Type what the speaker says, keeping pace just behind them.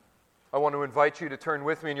I want to invite you to turn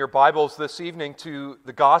with me in your Bibles this evening to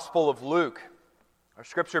the Gospel of Luke. Our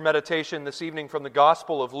scripture meditation this evening from the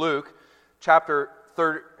Gospel of Luke, chapter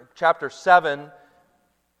 7. And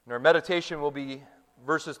our meditation will be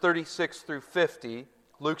verses 36 through 50.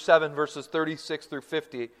 Luke 7, verses 36 through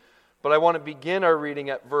 50. But I want to begin our reading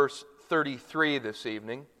at verse 33 this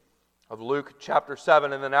evening of Luke chapter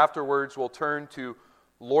 7. And then afterwards we'll turn to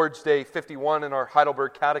Lord's Day 51 in our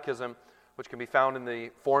Heidelberg Catechism, which can be found in the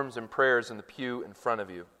forms and prayers in the pew in front of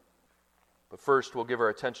you. But first, we'll give our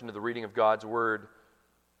attention to the reading of God's Word.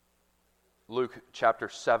 Luke chapter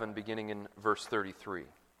 7, beginning in verse 33.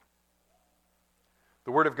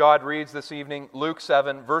 The Word of God reads this evening, Luke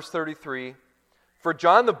 7, verse 33, "For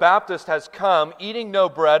John the Baptist has come, eating no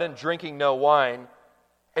bread and drinking no wine,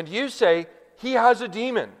 and you say, 'He has a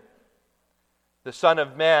demon.' The Son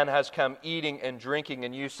of Man has come eating and drinking,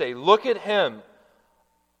 and you say, 'Look at him,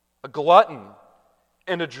 a glutton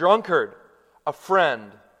and a drunkard, a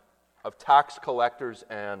friend of tax collectors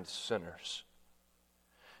and sinners.'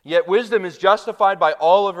 Yet wisdom is justified by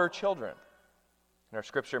all of her children." In our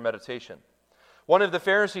scripture meditation, one of the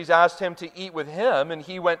Pharisees asked him to eat with him, and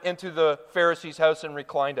he went into the Pharisee's house and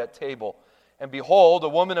reclined at table. And behold, a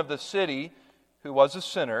woman of the city, who was a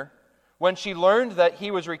sinner, when she learned that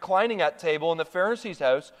he was reclining at table in the Pharisee's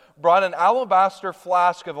house, brought an alabaster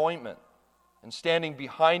flask of ointment, and standing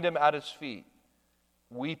behind him at his feet,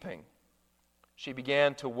 weeping, she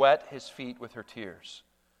began to wet his feet with her tears,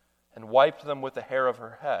 and wiped them with the hair of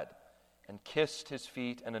her head, and kissed his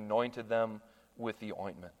feet and anointed them with the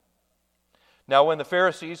ointment. Now when the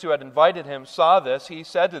Pharisees who had invited him saw this, he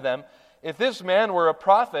said to them, "If this man were a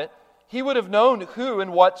prophet, he would have known who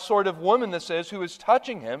and what sort of woman this is who is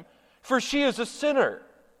touching him, for she is a sinner."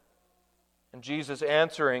 And Jesus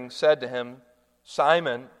answering said to him,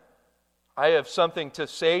 "Simon, I have something to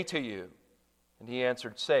say to you." And he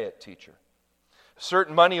answered, "Say it, teacher." A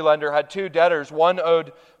certain moneylender had two debtors. One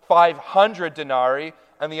owed 500 denarii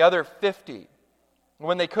and the other 50. And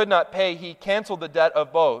when they could not pay, he canceled the debt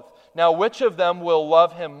of both. Now which of them will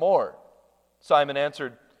love him more? Simon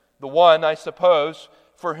answered, "The one, I suppose,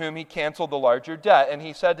 for whom he canceled the larger debt." And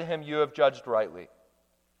he said to him, "You have judged rightly."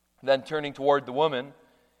 Then turning toward the woman,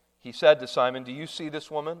 he said to Simon, "Do you see this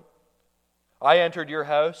woman? I entered your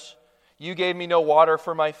house. You gave me no water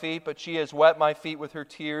for my feet, but she has wet my feet with her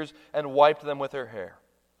tears and wiped them with her hair.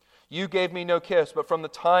 You gave me no kiss, but from the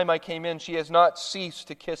time I came in, she has not ceased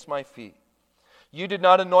to kiss my feet. You did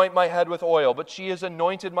not anoint my head with oil, but she has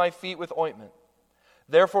anointed my feet with ointment.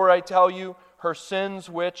 Therefore I tell you, her sins,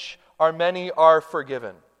 which are many, are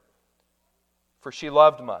forgiven. For she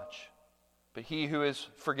loved much, but he who is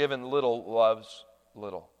forgiven little loves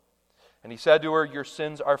little." And he said to her, "Your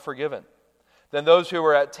sins are forgiven." Then those who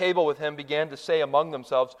were at table with him began to say among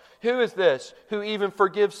themselves, "Who is this who even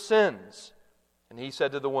forgives sins?" And he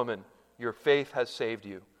said to the woman, "Your faith has saved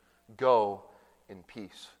you. Go in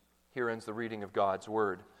peace." Here ends the reading of God's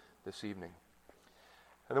Word this evening.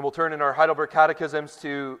 And then we'll turn in our Heidelberg Catechisms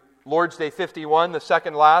to Lord's Day 51, the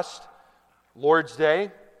second last Lord's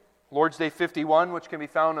Day. Lord's Day 51, which can be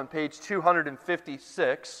found on page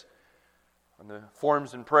 256 on the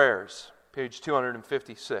Forms and Prayers, page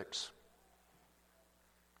 256.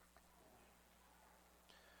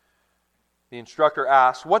 The instructor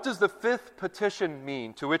asks, "What does the fifth petition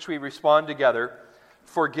mean?" To which we respond together,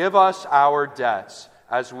 "Forgive us our debts,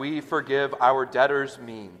 as we forgive our debtors,"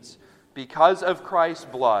 means, because of Christ's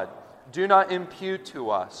blood, do not impute to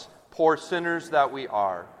us, poor sinners that we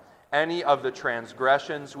are, any of the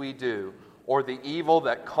transgressions we do, or the evil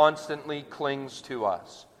that constantly clings to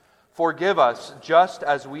us. Forgive us just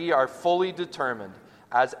as we are fully determined,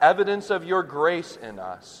 as evidence of your grace in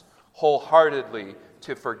us, wholeheartedly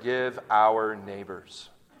to forgive our neighbors."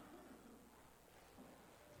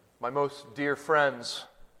 My most dear friends,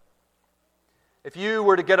 if you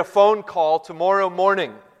were to get a phone call tomorrow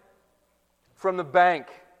morning from the bank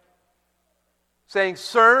saying,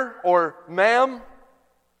 "Sir," or "Ma'am,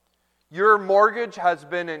 your mortgage has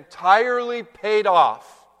been entirely paid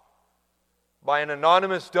off by an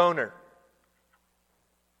anonymous donor,"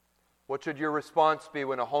 what should your response be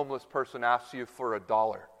when a homeless person asks you for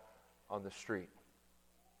 $1 on the street?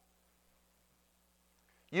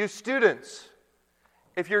 You students,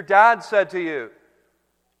 if your dad said to you,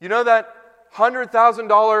 "You know that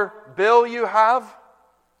 $100,000 bill you have?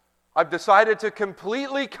 I've decided to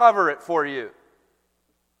completely cover it for you."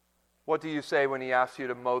 What do you say when he asks you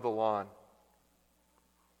to mow the lawn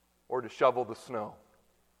or to shovel the snow?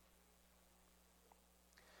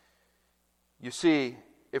 You see,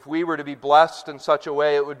 if we were to be blessed in such a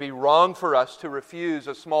way, it would be wrong for us to refuse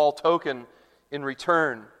a small token in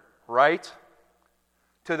return, right?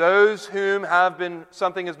 To those whom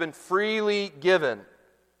something has been freely given,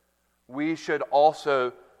 we should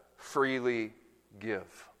also freely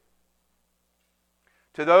give.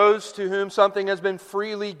 To those to whom something has been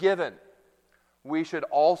freely given, we should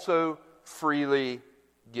also freely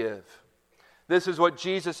give. This is what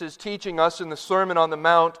Jesus is teaching us in the Sermon on the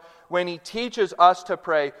Mount when He teaches us to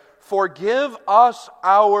pray, "Forgive us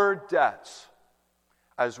our debts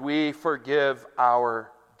as we forgive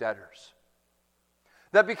our debtors."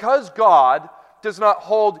 That because God does not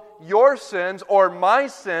hold your sins or my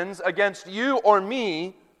sins against you or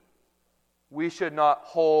me, we should not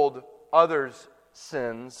hold others'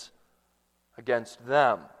 sins against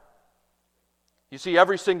them. You see,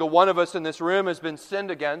 every single one of us in this room has been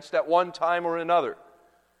sinned against at one time or another.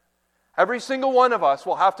 Every single one of us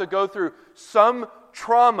will have to go through some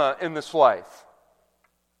trauma in this life.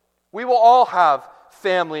 We will all have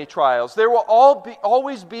family trials. There will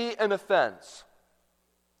always be an offense.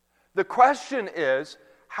 The question is,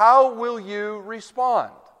 how will you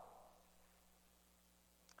respond?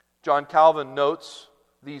 John Calvin notes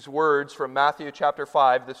these words from Matthew chapter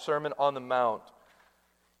 5, the Sermon on the Mount.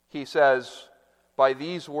 He says, "By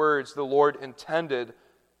these words the Lord intended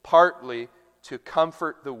partly to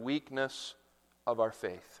comfort the weakness of our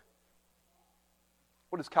faith."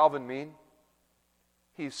 What does Calvin mean?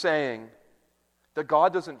 He's saying that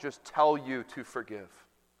God doesn't just tell you to forgive.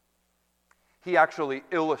 He actually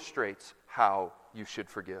illustrates how you should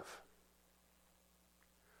forgive.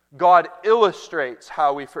 God illustrates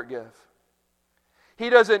how we forgive.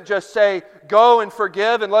 He doesn't just say, "Go and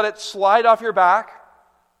forgive and let it slide off your back."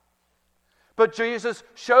 But Jesus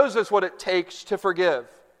shows us what it takes to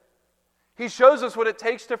forgive. He shows us what it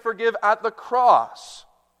takes to forgive at the cross.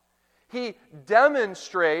 He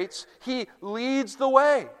demonstrates, He leads the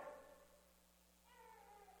way.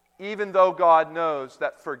 Even though God knows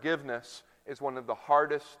that forgiveness is one of the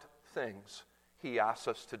hardest things He asks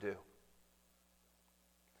us to do.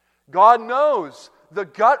 God knows the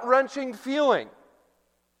gut-wrenching feeling.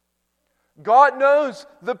 God knows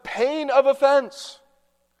the pain of offense.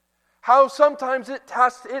 How sometimes it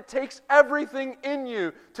takes everything in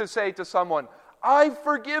you to say to someone, "I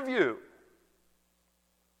forgive you."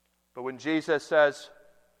 But when Jesus says,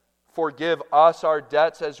 "Forgive us our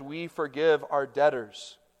debts as we forgive our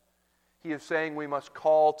debtors," He is saying we must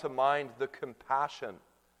call to mind the compassion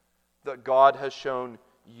that God has shown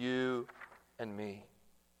you and me.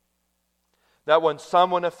 That when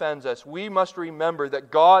someone offends us, we must remember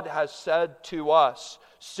that God has said to us,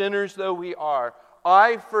 sinners though we are,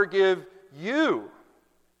 "I forgive you.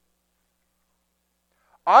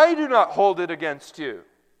 I do not hold it against you.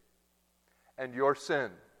 And your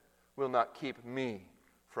sin will not keep me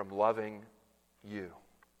from loving you."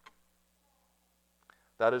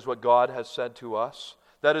 That is what God has said to us.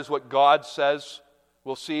 That is what God says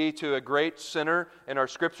we'll see to a great sinner in our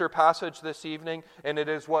scripture passage this evening, and it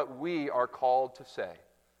is what we are called to say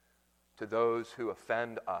to those who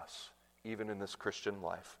offend us, even in this Christian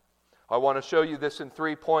life. I want to show you this in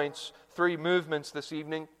 3 points, 3 movements this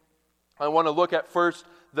evening. I want to look at first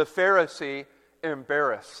the Pharisee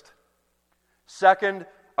embarrassed. Second,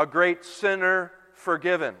 a great sinner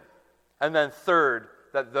forgiven. And then third,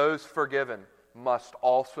 that those forgiven must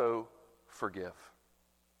also forgive.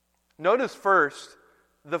 Notice first,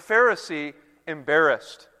 the Pharisee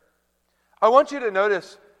embarrassed. I want you to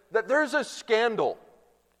notice that there's a scandal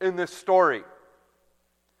in this story.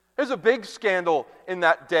 There's a big scandal in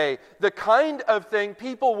that day. The kind of thing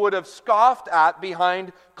people would have scoffed at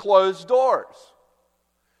behind closed doors.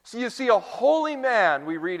 So you see, a holy man,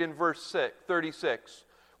 we read in verse 36,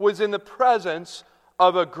 was in the presence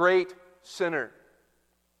of a great sinner.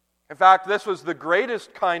 In fact, this was the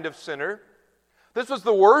greatest kind of sinner. This was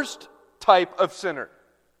the worst type of sinner.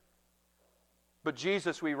 But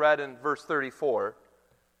Jesus, we read in verse 34,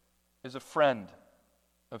 is a friend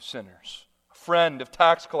of sinners, a friend of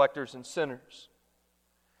tax collectors and sinners.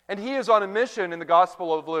 And He is on a mission in the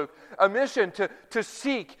Gospel of Luke, a mission to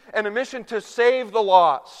seek and a mission to save the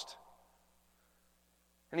lost.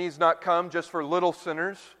 And He's not come just for little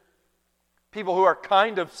sinners, people who are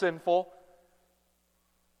kind of sinful.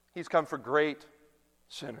 He's come for great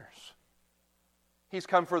sinners. He's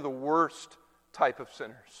come for the worst type of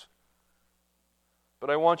sinners. But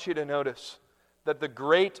I want you to notice that the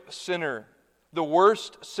great sinner, the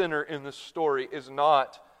worst sinner in this story, is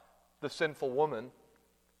not the sinful woman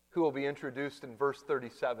who will be introduced in verse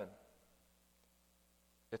 37.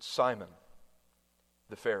 It's Simon,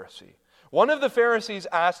 the Pharisee. One of the Pharisees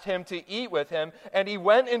asked him to eat with him, and he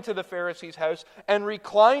went into the Pharisee's house and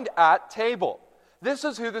reclined at table. This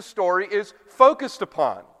is who the story is focused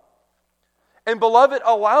upon. And beloved,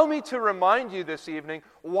 allow me to remind you this evening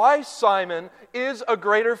why Simon is a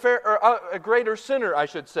greater sinner, I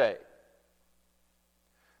should say.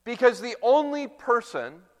 Because the only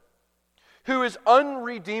person who is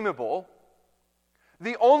unredeemable,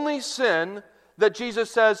 the only sin that Jesus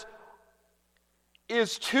says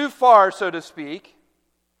is too far, so to speak,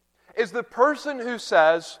 is the person who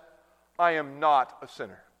says, I am not a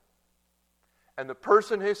sinner. And the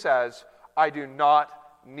person who says, I do not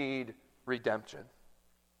need redemption.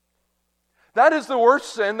 That is the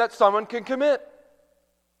worst sin that someone can commit.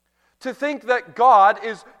 To think that God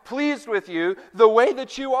is pleased with you the way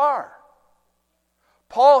that you are.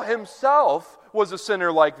 Paul himself was a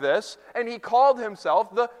sinner like this, and he called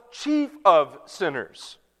himself the chief of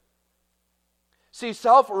sinners. See,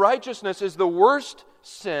 self-righteousness is the worst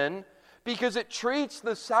sin because it treats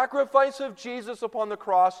the sacrifice of Jesus upon the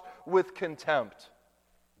cross with contempt,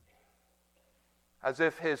 as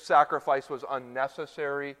if his sacrifice was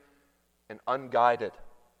unnecessary and unguided.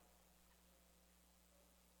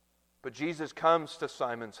 But Jesus comes to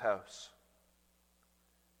Simon's house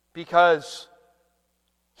because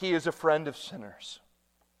he is a friend of sinners.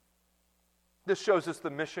 This shows us the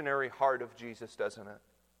missionary heart of Jesus, doesn't it?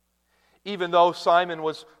 Even though Simon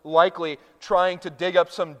was likely trying to dig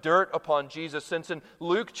up some dirt upon Jesus, since in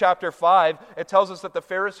Luke chapter 5, it tells us that the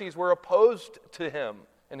Pharisees were opposed to him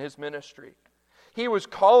in his ministry. He was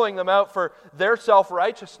calling them out for their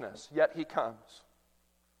self-righteousness, yet he comes.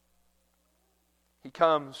 He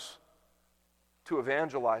comes to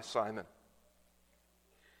evangelize Simon.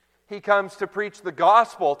 He comes to preach the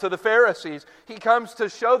gospel to the Pharisees. He comes to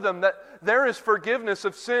show them that there is forgiveness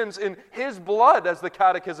of sins in his blood, as the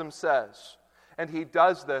Catechism says. And he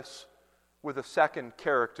does this with a second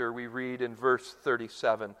character we read in verse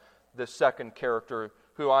 37. The second character,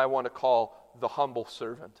 who I want to call the humble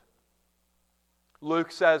servant.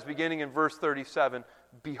 Luke says, beginning in verse 37,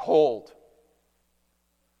 behold.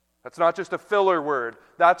 That's not just a filler word.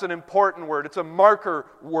 That's an important word. It's a marker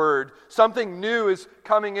word. Something new is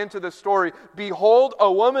coming into the story. Behold,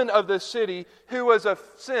 a woman of the city who was a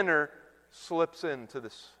sinner slips into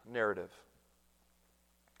this narrative.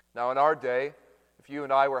 Now, in our day, if you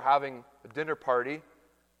and I were having a dinner party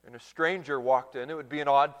and a stranger walked in, it would be an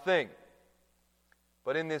odd thing.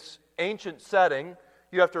 But in this ancient setting,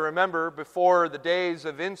 you have to remember, before the days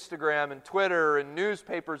of Instagram and Twitter and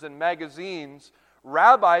newspapers and magazines,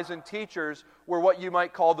 rabbis and teachers were what you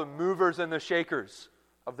might call the movers and the shakers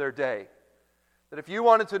of their day. That if you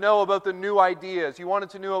wanted to know about the new ideas, you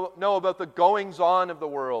wanted to know about the goings-on of the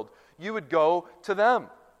world, you would go to them.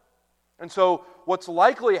 And so what's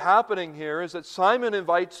likely happening here is that Simon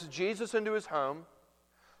invites Jesus into his home.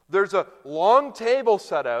 There's a long table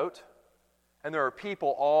set out, and there are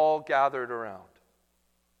people all gathered around,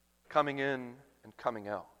 coming in and coming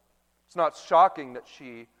out. It's not shocking that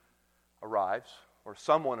she arrives, or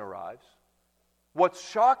someone arrives. What's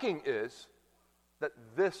shocking is that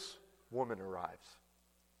this woman arrives.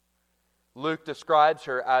 Luke describes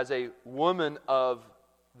her as a woman of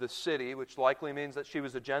the city, which likely means that she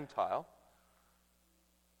was a Gentile,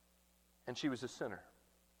 and she was a sinner.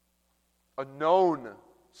 A known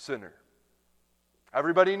sinner.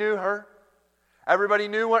 Everybody knew her. Everybody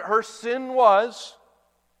knew what her sin was,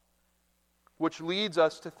 which leads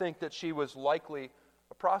us to think that she was likely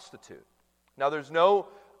a prostitute. Now,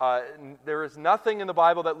 there is nothing in the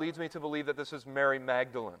Bible that leads me to believe that this is Mary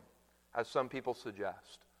Magdalene, as some people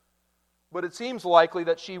suggest. But it seems likely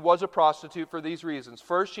that she was a prostitute for these reasons.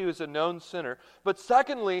 First, she was a known sinner. But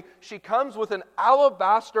secondly, she comes with an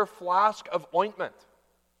alabaster flask of ointment.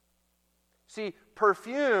 See,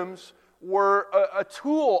 perfumes were a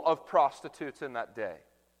tool of prostitutes in that day.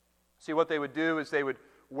 See, what they would do is they would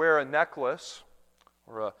wear a necklace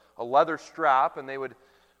or a leather strap, and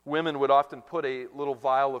women would often put a little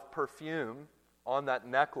vial of perfume on that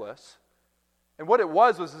necklace. And what it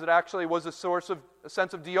was it actually was a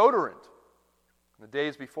sense of deodorant. In the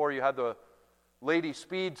days before you had the lady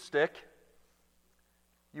speed stick,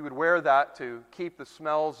 you would wear that to keep the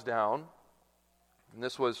smells down. And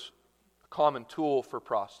this was a common tool for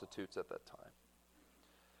prostitutes at that time.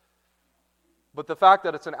 But the fact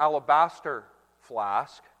that it's an alabaster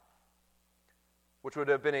flask, which would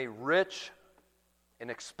have been a rich,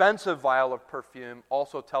 an expensive vial of perfume,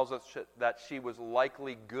 also tells us that she was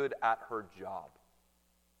likely good at her job.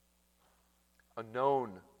 A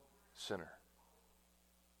known sinner.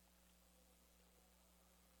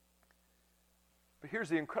 But here's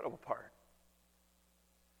the incredible part.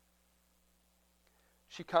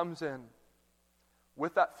 She comes in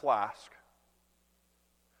with that flask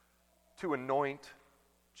to anoint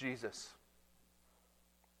Jesus.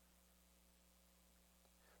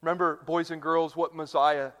 Remember, boys and girls, what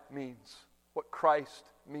Messiah means, what Christ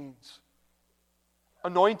means.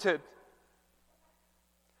 Anointed.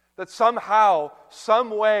 That somehow, some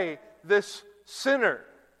way, this sinner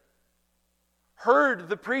heard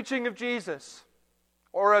the preaching of Jesus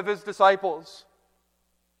or of his disciples.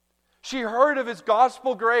 She heard of his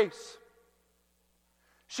gospel grace.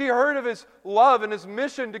 She heard of his love and his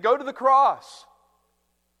mission to go to the cross.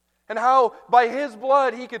 And how by his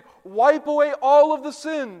blood he could wipe away all of the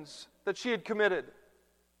sins that she had committed.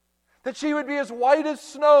 That she would be as white as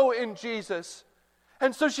snow in Jesus.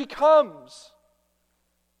 And so she comes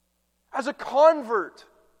as a convert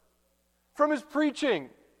from his preaching.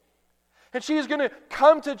 And she is going to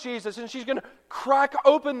come to Jesus and she's going to crack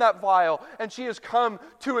open that vial. And she has come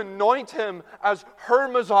to anoint him as her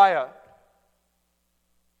Messiah.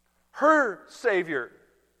 Her Savior.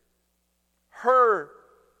 Her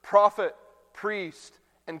prophet, priest,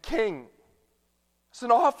 and king. It's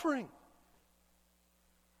an offering.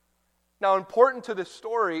 Now, important to this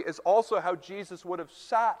story is also how Jesus would have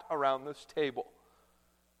sat around this table.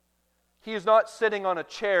 He is not sitting on a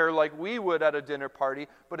chair like we would at a dinner party,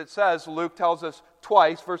 but it says, Luke tells us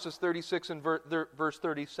twice, verses 36 and verse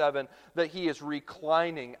 37, that he is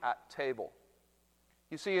reclining at table.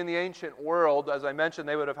 You see, in the ancient world, as I mentioned,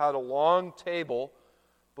 they would have had a long table,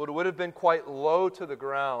 but it would have been quite low to the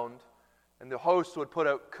ground, and the host would put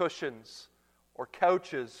out cushions or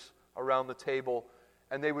couches around the table,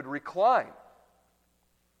 and they would recline.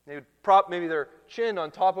 They would prop maybe their chin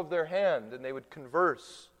on top of their hand, and they would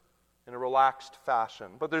converse in a relaxed fashion.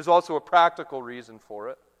 But there's also a practical reason for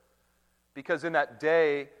it, because in that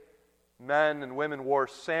day, men and women wore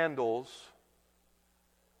sandals,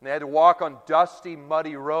 and they had to walk on dusty,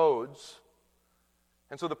 muddy roads.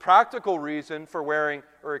 And so the practical reason for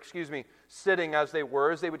sitting as they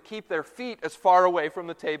were, is they would keep their feet as far away from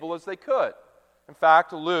the table as they could. In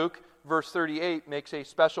fact, Luke, verse 38, makes a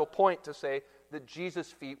special point to say that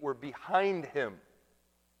Jesus' feet were behind him.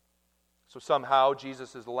 So somehow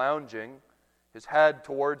Jesus is lounging, his head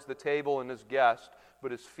towards the table and his guest,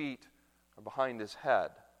 but his feet are behind his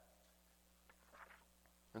head.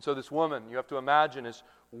 And so this woman, you have to imagine, is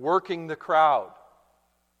working the crowd.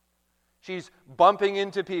 She's bumping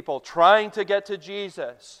into people, trying to get to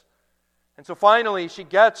Jesus. And so finally she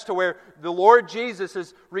gets to where the Lord Jesus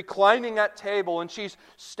is reclining at table, and she's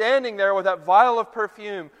standing there with that vial of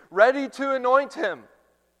perfume, ready to anoint him.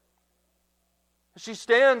 She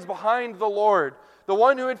stands behind the Lord, the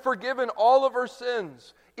one who had forgiven all of her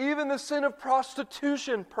sins, even the sin of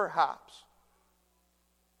prostitution, perhaps.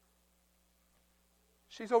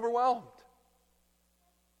 She's overwhelmed.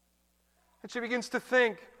 And she begins to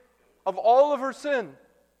think of all of her sin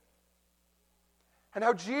and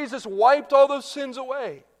how Jesus wiped all those sins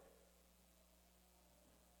away.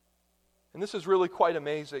 And this is really quite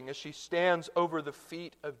amazing. As she stands over the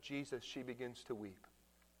feet of Jesus, she begins to weep.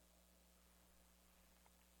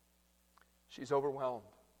 She's overwhelmed.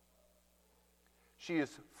 She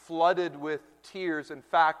is flooded with tears. In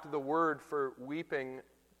fact, the word for weeping,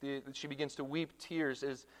 she begins to weep tears,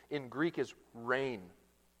 is in Greek is rain.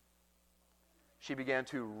 She began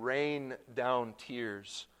to rain down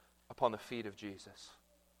tears upon the feet of Jesus.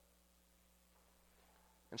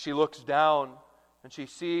 And she looks down and she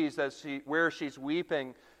sees where she's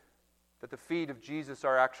weeping that the feet of Jesus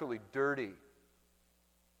are actually dirty.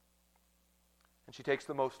 And she takes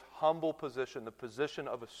the most humble position, the position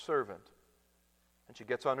of a servant, and she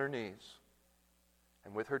gets on her knees.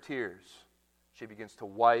 And with her tears, she begins to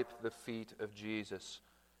wipe the feet of Jesus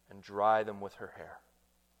and dry them with her hair.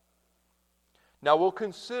 Now we'll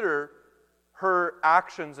consider her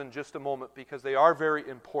actions in just a moment because they are very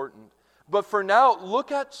important. But for now,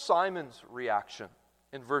 look at Simon's reaction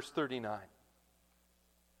in verse 39.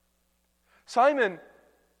 Simon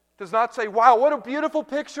does not say, "Wow, what a beautiful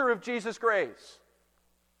picture of Jesus' grace."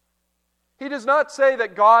 He does not say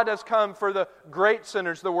that God has come for the great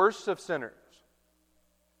sinners, the worst of sinners.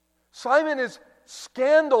 Simon is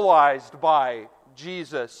scandalized by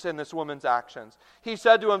Jesus and this woman's actions. He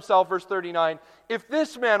said to himself, verse 39, "If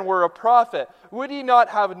this man were a prophet, would he not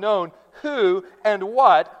have known who and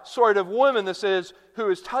what sort of woman this is who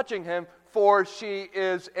is touching him, for she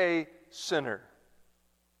is a sinner?"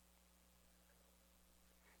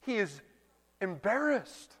 He is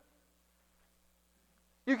embarrassed.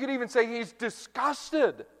 You could even say he's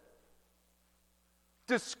disgusted.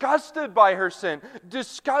 Disgusted by her sin.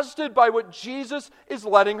 Disgusted by what Jesus is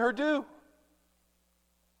letting her do.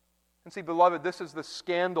 And see, beloved, this is the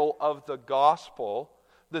scandal of the gospel,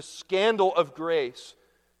 the scandal of grace,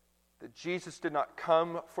 that Jesus did not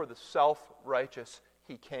come for the self-righteous.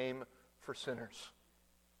 He came for sinners.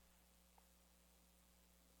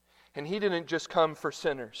 And he didn't just come for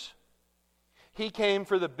sinners. He came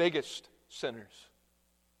for the biggest sinners.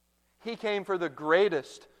 He came for the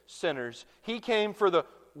greatest sinners. He came for the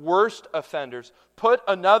worst offenders. Put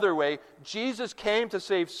another way, Jesus came to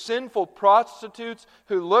save sinful prostitutes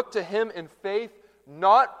who look to him in faith,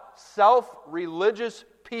 not self-religious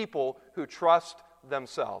people who trust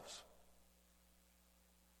themselves.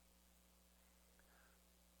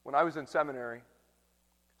 When I was in seminary,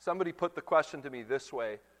 somebody put the question to me this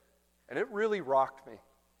way, and it really rocked me.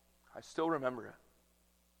 I still remember it.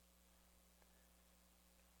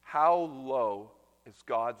 How low is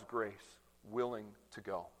God's grace willing to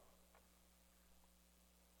go?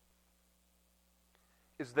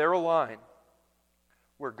 Is there a line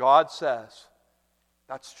where God says,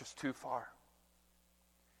 that's just too far?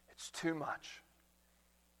 It's too much.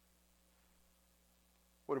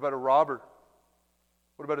 What about a robber?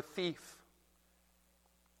 What about a thief?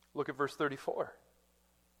 Look at verse 34.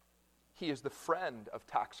 He is the friend of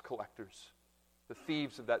tax collectors, the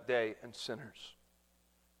thieves of that day, and sinners.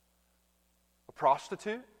 A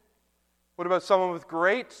prostitute? What about someone with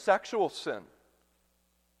great sexual sin?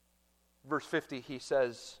 Verse 50, he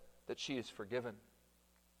says that she is forgiven.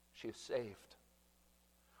 She is saved.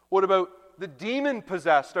 What about the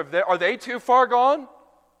demon-possessed? Are they too far gone?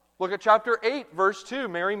 Look at chapter 8, verse 2,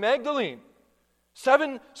 Mary Magdalene.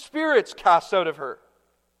 7 spirits cast out of her.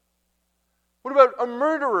 What about a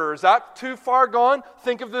murderer? Is that too far gone?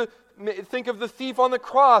 Think of the thief on the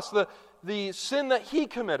cross, the sin that he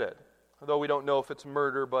committed. Although we don't know if it's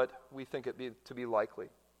murder, but we think it to be likely.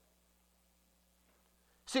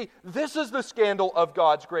 See, this is the scandal of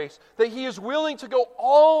God's grace, that he is willing to go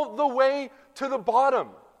all the way to the bottom.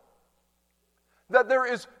 That there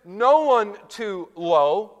is no one too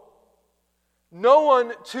low, no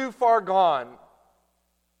one too far gone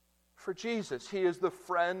for Jesus. He is the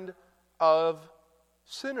friend of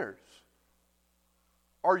sinners.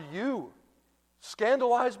 Are you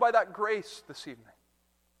scandalized by that grace this evening?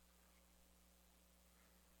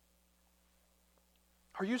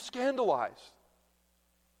 Are you scandalized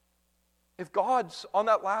if God, on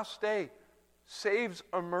that last day, saves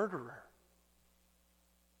a murderer,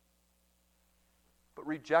 but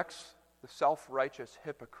rejects the self-righteous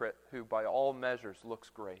hypocrite who, by all measures,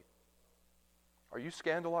 looks great? Are you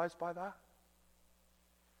scandalized by that?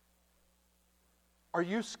 Are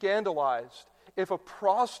you scandalized if a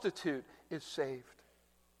prostitute is saved,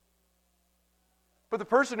 but the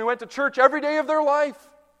person who went to church every day of their life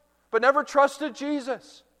but never trusted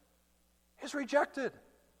Jesus is rejected?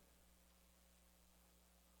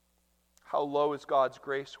 How low is God's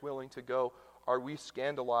grace willing to go? Are we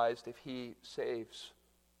scandalized if he saves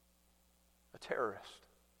a terrorist?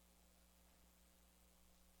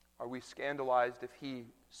 Are we scandalized if he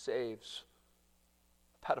saves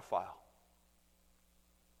a pedophile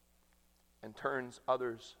and turns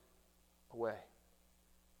others away?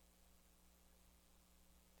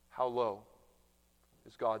 How low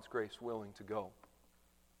is God's grace willing to go?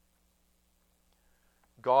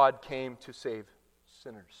 God came to save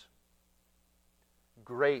sinners,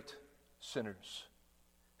 great sinners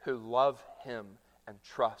who love him and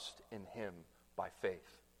trust in him by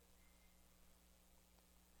faith.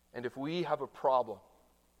 And if we have a problem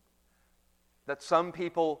that some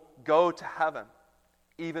people go to heaven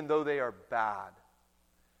even though they are bad,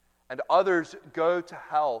 and others go to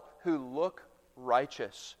hell who look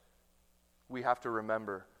righteous, we have to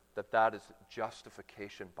remember that that is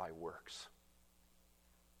justification by works.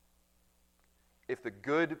 If the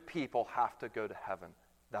good people have to go to heaven,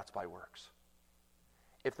 that's by works.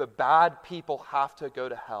 If the bad people have to go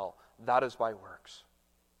to hell, that is by works.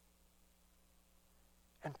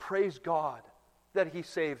 And praise God that he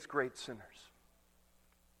saves great sinners.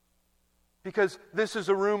 Because this is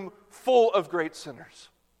a room full of great sinners.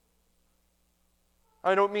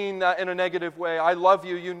 I don't mean that in a negative way. I love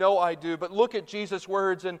you, you know I do. But look at Jesus'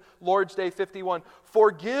 words in Lord's Day 51.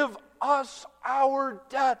 Forgive us our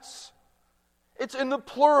debts. It's in the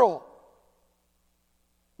plural.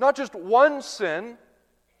 Not just one sin,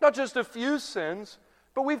 not just a few sins,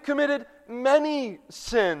 but we've committed many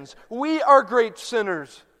sins. We are great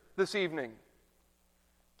sinners this evening.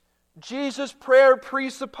 Jesus' prayer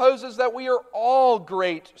presupposes that we are all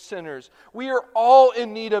great sinners. We are all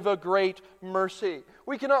in need of a great mercy.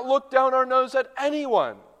 We cannot look down our nose at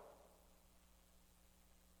anyone.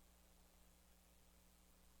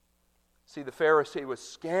 See, the Pharisee was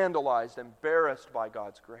scandalized, embarrassed by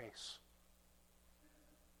God's grace,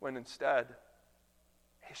 when instead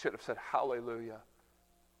he should have said, hallelujah,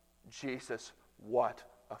 Jesus, what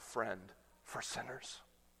a friend for sinners.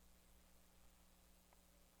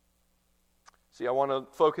 See, I want to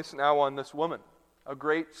focus now on this woman a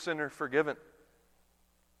great sinner forgiven.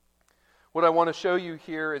 What I want to show you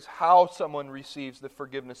here is how someone receives the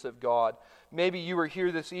forgiveness of God. Maybe you were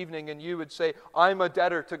here this evening and you would say, I'm a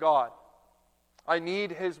debtor to God. I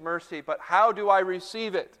need His mercy, but how do I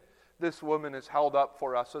receive it? This woman is held up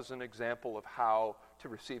for us as an example of how to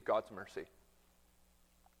receive God's mercy.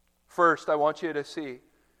 First, I want you to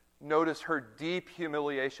notice her deep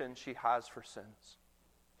humiliation she has for sins.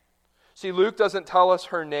 See, Luke doesn't tell us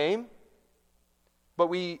her name, but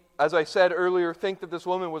we, as I said earlier, think that this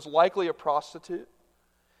woman was likely a prostitute.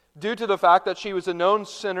 Due to the fact that she was a known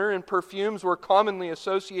sinner and perfumes were commonly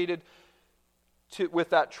associated with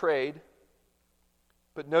that trade.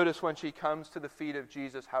 But notice when she comes to the feet of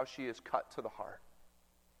Jesus how she is cut to the heart.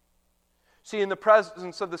 See, in the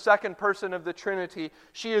presence of the second person of the Trinity,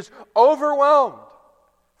 she is overwhelmed,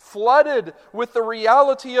 flooded with the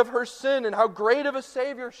reality of her sin and how great of a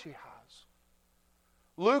Savior she has.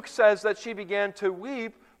 Luke says that she began to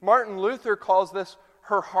weep. Martin Luther calls this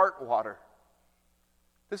her heart water.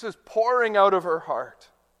 This is pouring out of her heart.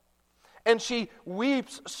 And she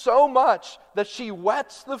weeps so much that she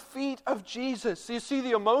wets the feet of Jesus. So you see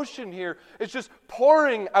the emotion here. It's just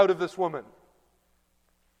pouring out of this woman.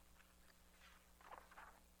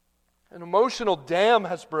 An emotional dam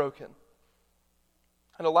has broken.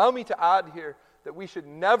 And allow me to add here that we should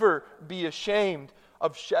never be ashamed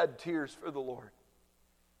of shed tears for the Lord.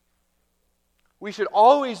 We should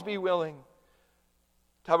always be willing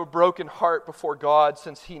to have a broken heart before God,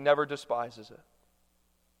 since He never despises it.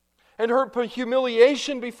 And her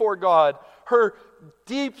humiliation before God, her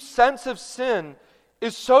deep sense of sin,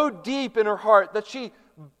 is so deep in her heart that she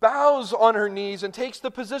bows on her knees and takes the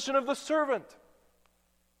position of the servant.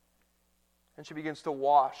 And she begins to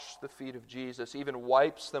wash the feet of Jesus, even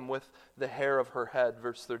wipes them with the hair of her head,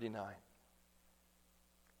 verse 39.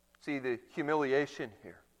 See the humiliation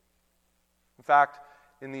here. In fact,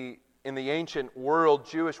 in the ancient world,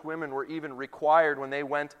 Jewish women were even required when they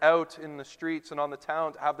went out in the streets and on the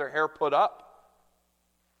town to have their hair put up.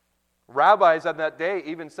 Rabbis at that day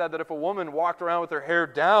even said that if a woman walked around with her hair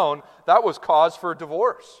down, that was cause for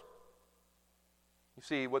divorce. You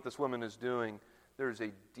see what this woman is doing. There's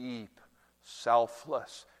a deep,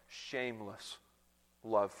 selfless, shameless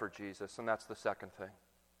love for Jesus. And that's the second thing.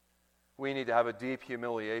 We need to have a deep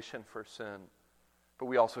humiliation for sin, but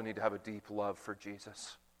we also need to have a deep love for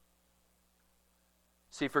Jesus.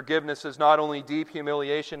 See, forgiveness is not only deep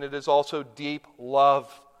humiliation, it is also deep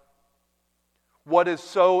love. What is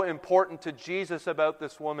so important to Jesus about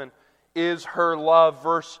this woman is her love.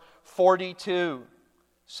 Verse 42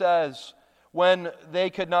 says, when they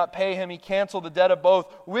could not pay him, he canceled the debt of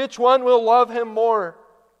both. Which one will love him more?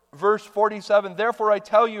 Verse 47, therefore I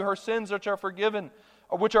tell you, her sins which are forgiven,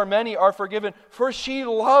 which are many, are forgiven, for she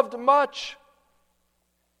loved much.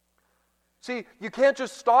 See, you can't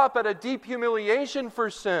just stop at a deep humiliation for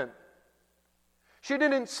sin. She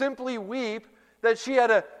didn't simply weep that she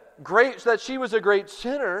was a great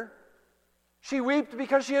sinner. She wept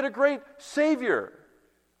because she had a great Savior.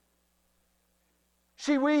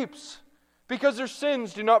 She weeps because her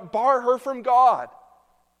sins do not bar her from God.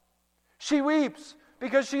 She weeps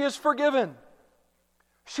because she is forgiven.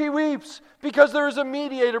 She weeps because there is a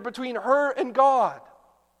mediator between her and God.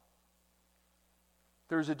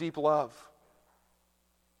 There is a deep love.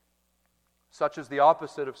 Such is the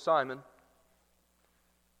opposite of Simon,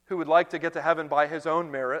 who would like to get to heaven by his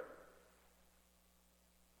own merit,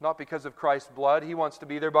 not because of Christ's blood. He wants to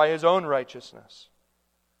be there by his own righteousness.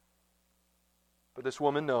 But this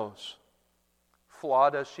woman knows,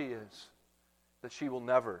 flawed as she is, that she will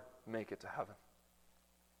never make it to heaven.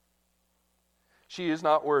 She is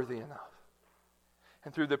not worthy enough.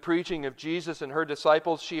 And through the preaching of Jesus and her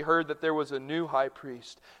disciples, she heard that there was a new high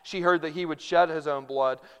priest. She heard that he would shed his own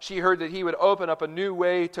blood. She heard that he would open up a new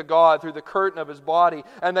way to God through the curtain of his body,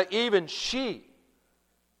 and that even she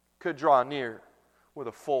could draw near with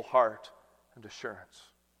a full heart and assurance.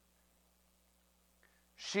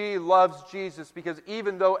 She loves Jesus because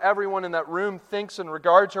even though everyone in that room thinks and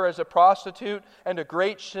regards her as a prostitute and a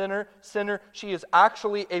great sinner, she is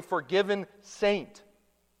actually a forgiven saint.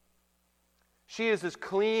 She is as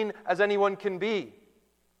clean as anyone can be.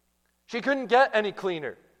 She couldn't get any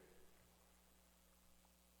cleaner.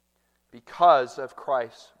 Because of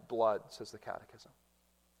Christ's blood, says the Catechism.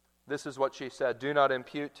 This is what she said, do not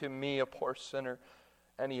impute to me, a poor sinner,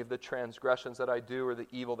 any of the transgressions that I do or the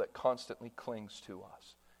evil that constantly clings to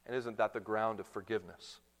us. And isn't that the ground of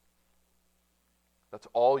forgiveness? That's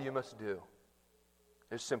all you must do,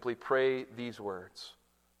 is simply pray these words.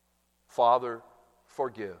 Father,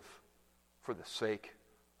 forgive for the sake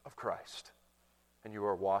of Christ. And you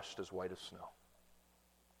are washed as white as snow.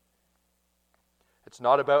 It's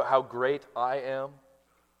not about how great I am.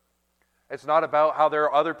 It's not about how there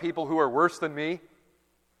are other people who are worse than me.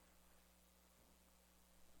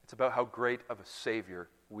 It's about how great of a Savior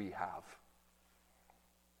we have.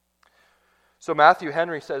 So Matthew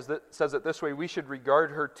Henry says it this way: we should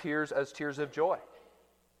regard her tears as tears of joy.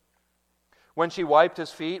 When she wiped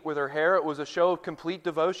his feet with her hair, it was a show of complete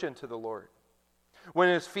devotion to the Lord. When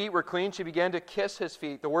his feet were clean, she began to kiss his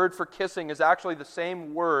feet. The word for kissing is actually the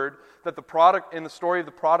same word that in the story of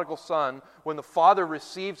the prodigal son, when the father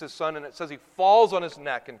receives his son, and it says he falls on his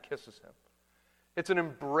neck and kisses him. It's an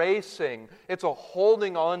embracing. It's a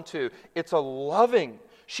holding on to. It's a loving.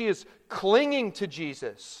 She is clinging to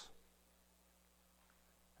Jesus.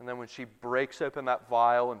 And then when she breaks open that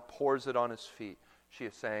vial and pours it on his feet, she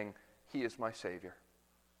is saying, He is my Savior.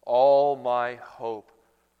 All my hope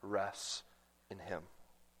rests in Him.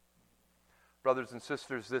 Brothers and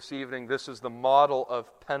sisters, this evening, this is the model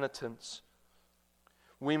of penitence.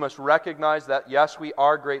 We must recognize that, yes, we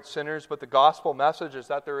are great sinners, but the gospel message is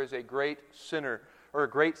that there is a great sinner, or a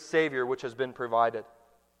great Savior, which has been provided.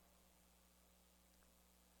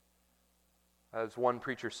 As one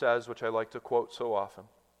preacher says, which I like to quote so often,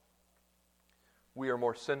 we are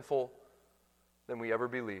more sinful than we ever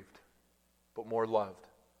believed, but more loved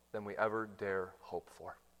than we ever dare hope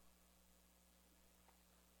for.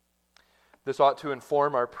 This ought to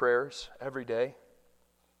inform our prayers every day.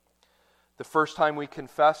 The first time we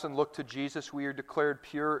confess and look to Jesus, we are declared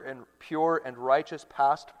pure and righteous,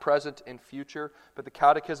 past, present, and future. But the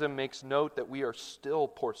Catechism makes note that we are still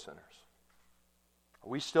poor sinners.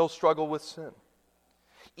 We still struggle with sin.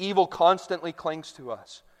 Evil constantly clings to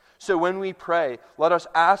us. So when we pray, let us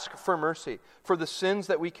ask for mercy for the sins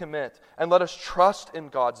that we commit, and let us trust in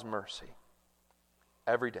God's mercy.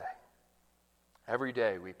 Every day. Every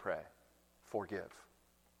day we pray, forgive.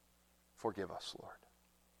 Forgive us, Lord.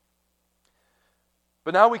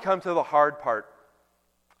 But now we come to the hard part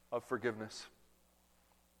of forgiveness.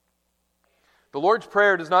 The Lord's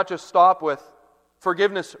Prayer does not just stop with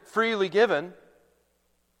forgiveness freely given,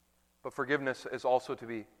 but forgiveness is also to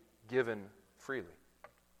be given freely.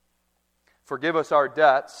 Forgive us our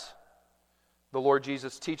debts, the Lord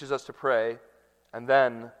Jesus teaches us to pray, and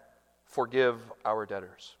then forgive our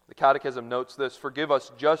debtors. The Catechism notes this: forgive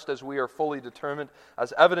us just as we are fully determined,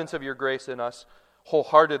 as evidence of your grace in us,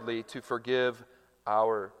 wholeheartedly to forgive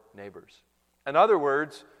our neighbors. In other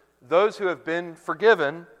words, those who have been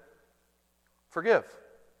forgiven, forgive.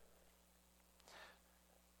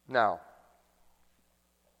 Now,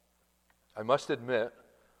 I must admit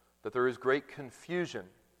that there is great confusion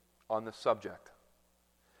on this subject.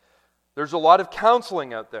 There's a lot of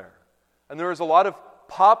counseling out there, and there is a lot of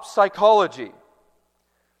pop psychology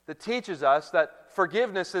that teaches us that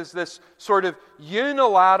forgiveness is this sort of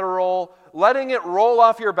unilateral, letting it roll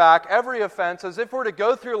off your back, every offense, as if we're to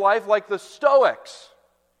go through life like the Stoics.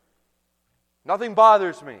 Nothing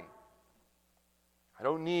bothers me. I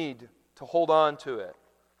don't need to hold on to it.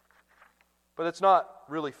 But it's not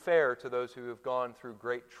really fair to those who have gone through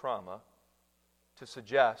great trauma to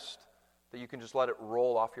suggest that you can just let it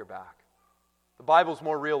roll off your back. The Bible's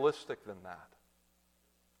more realistic than that.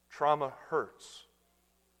 Trauma hurts.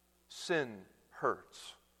 Sin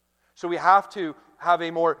hurts. So we have to have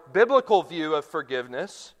a more biblical view of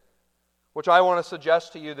forgiveness, which I want to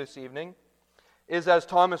suggest to you this evening, is, as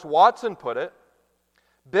Thomas Watson put it,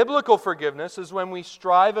 biblical forgiveness is when we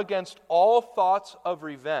strive against all thoughts of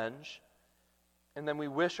revenge and then we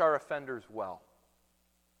wish our offenders well.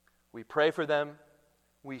 We pray for them,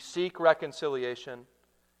 we seek reconciliation,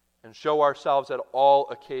 and show ourselves at all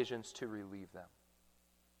occasions to relieve them.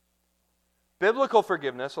 Biblical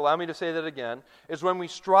forgiveness, allow me to say that again, is when we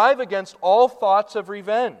strive against all thoughts of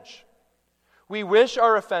revenge. We wish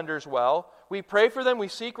our offenders well, we pray for them, we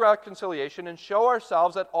seek reconciliation, and show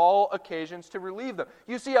ourselves at all occasions to relieve them.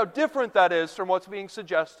 You see how different that is from what's being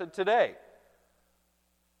suggested today.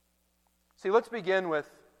 See, let's begin with,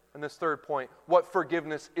 in this third point, what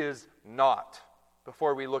forgiveness is not,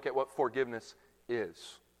 before we look at what forgiveness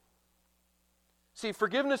is. See,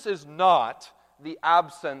 forgiveness is not the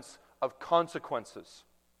absence of consequences.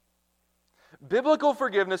 Biblical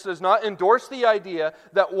forgiveness does not endorse the idea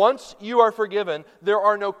that once you are forgiven, there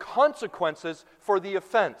are no consequences for the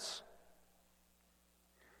offense.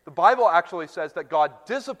 The Bible actually says that God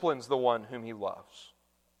disciplines the one whom He loves,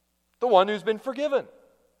 the one who's been forgiven.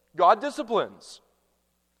 God disciplines.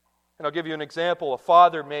 And I'll give you an example. A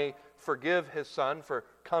father may forgive his son for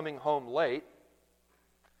coming home late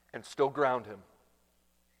and still ground him.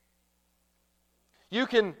 You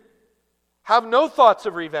can have no thoughts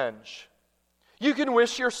of revenge. You can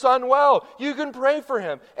wish your son well. You can pray for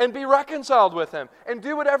him and be reconciled with him and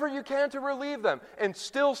do whatever you can to relieve them and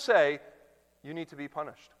still say, you need to be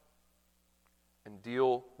punished and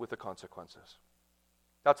deal with the consequences.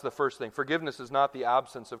 That's the first thing. Forgiveness is not the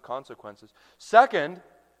absence of consequences. Second,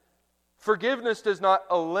 forgiveness does not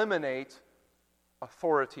eliminate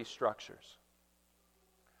authority structures.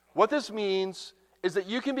 What this means is that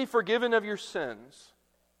you can be forgiven of your sins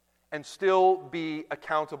and still be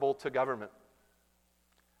accountable to government.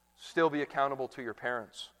 Still be accountable to your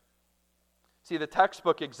parents. See, the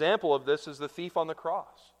textbook example of this is the thief on the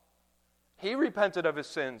cross. He repented of his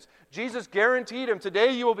sins. Jesus guaranteed him,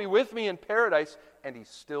 today you will be with me in paradise, and he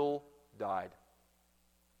still died.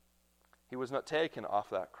 He was not taken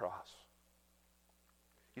off that cross.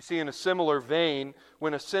 You see, in a similar vein,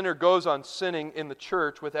 when a sinner goes on sinning in the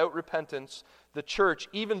church without repentance, the church,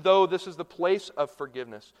 even though this is the place of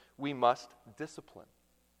forgiveness, we must discipline.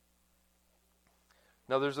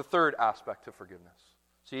 Now, there's a third aspect to forgiveness.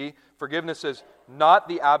 See, forgiveness is not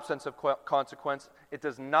the absence of consequence. It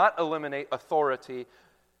does not eliminate authority.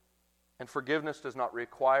 And forgiveness does not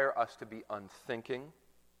require us to be unthinking.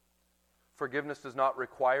 Forgiveness does not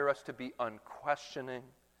require us to be unquestioning.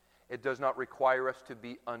 It does not require us to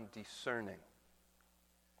be undiscerning.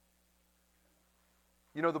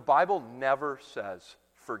 You know, the Bible never says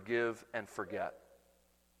forgive and forget.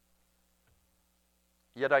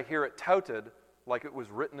 Yet I hear it touted like it was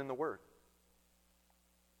written in the Word.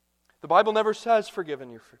 The Bible never says forgive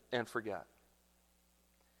and forget.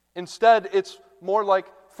 Instead, it's more like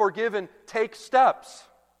forgive and take steps,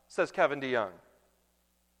 says Kevin DeYoung.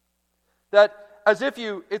 That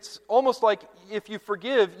it's almost like if you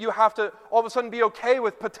forgive, you have to all of a sudden be okay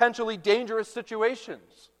with potentially dangerous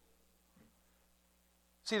situations.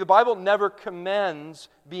 See, the Bible never commends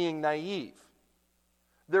being naive.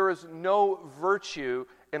 There is no virtue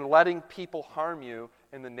in letting people harm you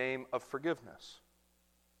in the name of forgiveness.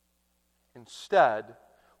 Instead,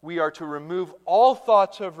 we are to remove all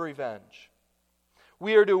thoughts of revenge.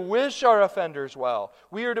 We are to wish our offenders well.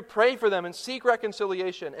 We are to pray for them and seek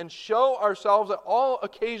reconciliation and show ourselves at all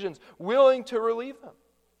occasions willing to relieve them.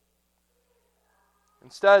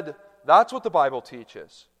 Instead, that's what the Bible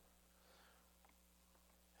teaches.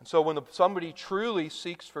 And so when somebody truly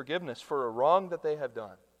seeks forgiveness for a wrong that they have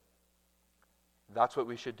done, that's what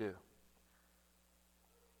we should do.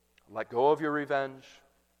 Let go of your revenge.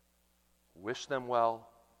 Wish them well.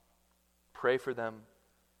 Pray for them.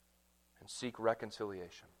 And seek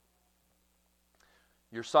reconciliation.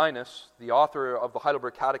 Ursinus, the author of the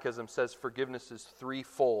Heidelberg Catechism, says forgiveness is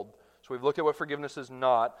threefold. So we've looked at what forgiveness is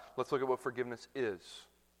not. Let's look at what forgiveness is.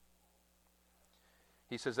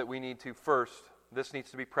 He says that we need to first, this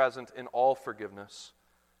needs to be present in all forgiveness.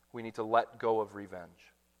 We need to let go of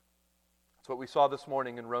revenge. That's what we saw this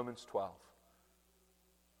morning in Romans 12.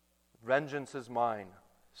 Vengeance is mine,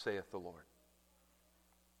 saith the Lord.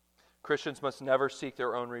 Christians must never seek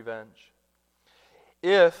their own revenge.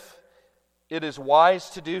 If it is wise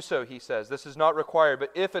to do so, he says, this is not required, but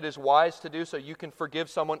if it is wise to do so, you can forgive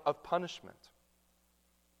someone of punishment.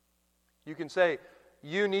 You can say,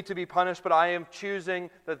 you need to be punished, but I am choosing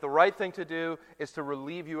that the right thing to do is to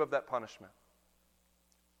relieve you of that punishment.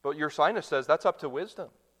 But Ursinus says that's up to wisdom.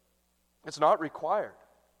 It's not required.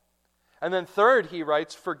 And then third, he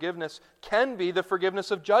writes, forgiveness can be the forgiveness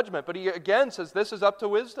of judgment. But he again says this is up to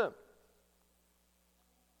wisdom.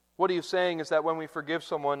 What he is saying is that when we forgive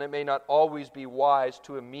someone, it may not always be wise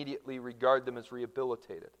to immediately regard them as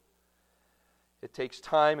rehabilitated. It takes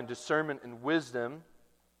time and discernment and wisdom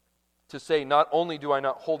to say, not only do I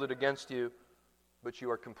not hold it against you, but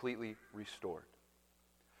you are completely restored.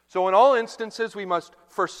 So in all instances, we must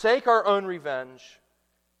forsake our own revenge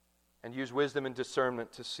and use wisdom and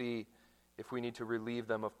discernment to see if we need to relieve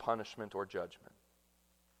them of punishment or judgment.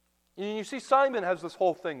 And you see, Simon has this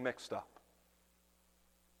whole thing mixed up.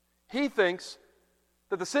 He thinks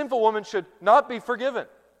that the sinful woman should not be forgiven.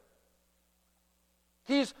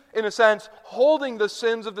 He's, in a sense, holding the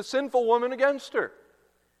sins of the sinful woman against her.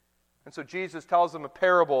 And so Jesus tells them a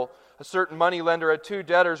parable. A certain moneylender had two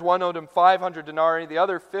debtors. One owed him 500 denarii, the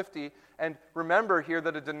other 50. And remember here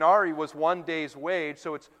that a denarii was 1 day's wage,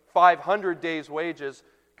 so it's 500 days' wages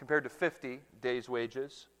compared to 50 days'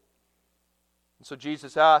 wages. And so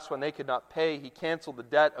Jesus asked, when they could not pay, he canceled the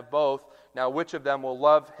debt of both. Now which of them will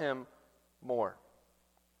love him more?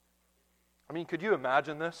 I mean, could you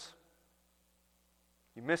imagine this?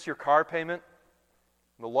 You miss your car payment.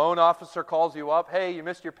 The loan officer calls you up. Hey, you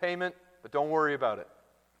missed your payment, but don't worry about it.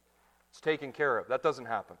 It's taken care of. That doesn't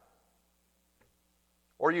happen.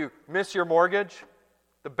 Or you miss your mortgage.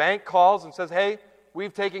 The bank calls and says, hey,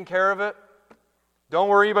 we've taken care of it. Don't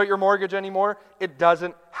worry about your mortgage anymore. It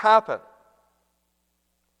doesn't happen.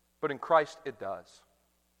 But in Christ, it does.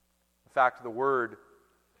 In fact, the word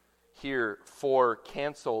here for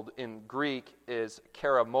canceled in Greek is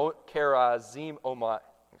charizomia,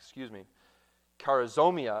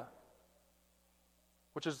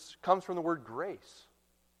 which comes from the word grace.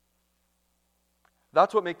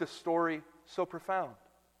 That's what makes this story so profound.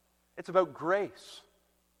 It's about grace.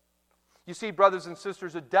 You see, brothers and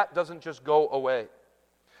sisters, a debt doesn't just go away.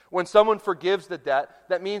 When someone forgives the debt,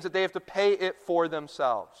 that means that they have to pay it for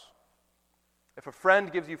themselves. If a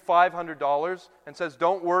friend gives you $500 and says,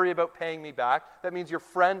 don't worry about paying me back, that means your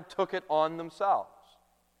friend took it on themselves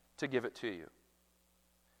to give it to you.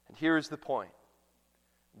 And here is the point.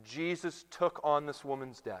 Jesus took on this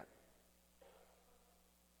woman's debt.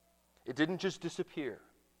 It didn't just disappear.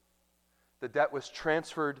 The debt was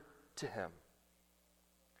transferred to him.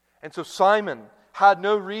 And so Simon had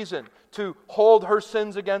no reason to hold her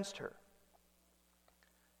sins against her.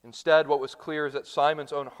 Instead, what was clear is that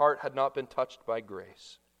Simon's own heart had not been touched by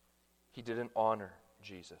grace. He didn't honor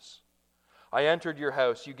Jesus. I entered your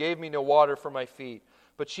house. You gave me no water for my feet,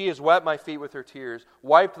 but she has wet my feet with her tears,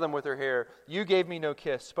 wiped them with her hair. You gave me no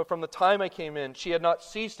kiss, but from the time I came in, she had not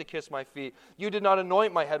ceased to kiss my feet. You did not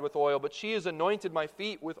anoint my head with oil, but she has anointed my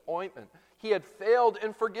feet with ointment. He had failed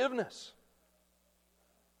in forgiveness.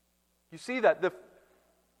 You see that?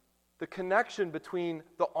 The connection between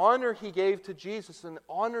the honor he gave to Jesus and the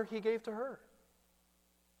honor he gave to her.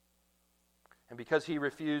 And because he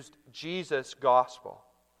refused Jesus' gospel,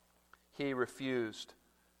 he refused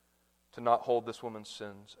to not hold this woman's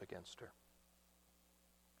sins against her.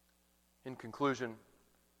 In conclusion,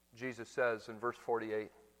 Jesus says in verse 48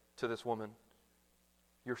 to this woman,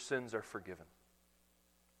 your sins are forgiven.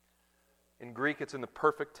 In Greek, it's in the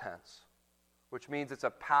perfect tense, which means it's a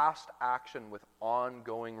past action with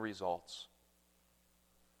ongoing results.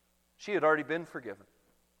 She had already been forgiven.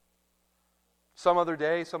 Some other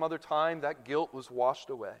day, some other time, that guilt was washed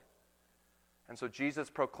away. And so Jesus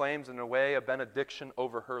proclaims in a way a benediction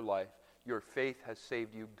over her life. Your faith has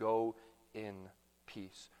saved you. Go in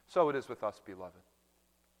peace. So it is with us, beloved.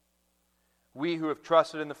 We who have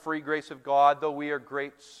trusted in the free grace of God, though we are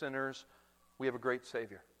great sinners, we have a great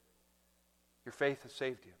Savior. Your faith has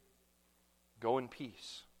saved you. Go in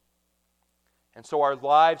peace. And so our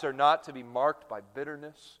lives are not to be marked by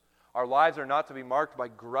bitterness. Our lives are not to be marked by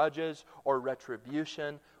grudges or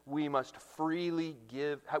retribution. We must freely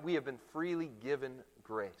give. We have been freely given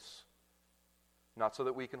grace. Not so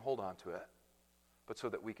that we can hold on to it, but so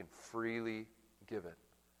that we can freely give it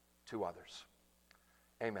to others.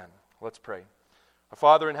 Amen. Let's pray. Our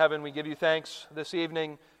Father in heaven, we give you thanks this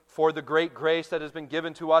evening for the great grace that has been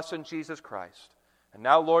given to us in Jesus Christ. And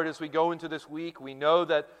now, Lord, as we go into this week, we know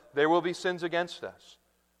that there will be sins against us.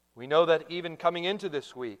 We know that even coming into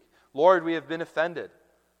this week, Lord, we have been offended.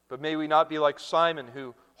 But may we not be like Simon,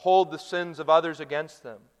 who hold the sins of others against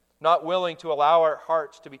them, not willing to allow our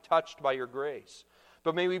hearts to be touched by your grace.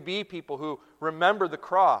 But may we be people who remember the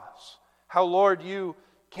cross, how, Lord, you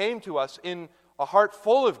came to us in a heart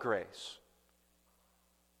full of grace.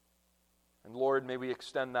 And Lord, may we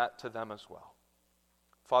extend that to them as well.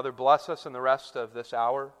 Father, bless us in the rest of this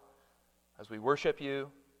hour as we worship you.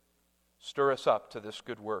 Stir us up to this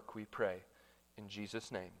good work, we pray. In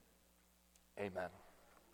Jesus' name, amen.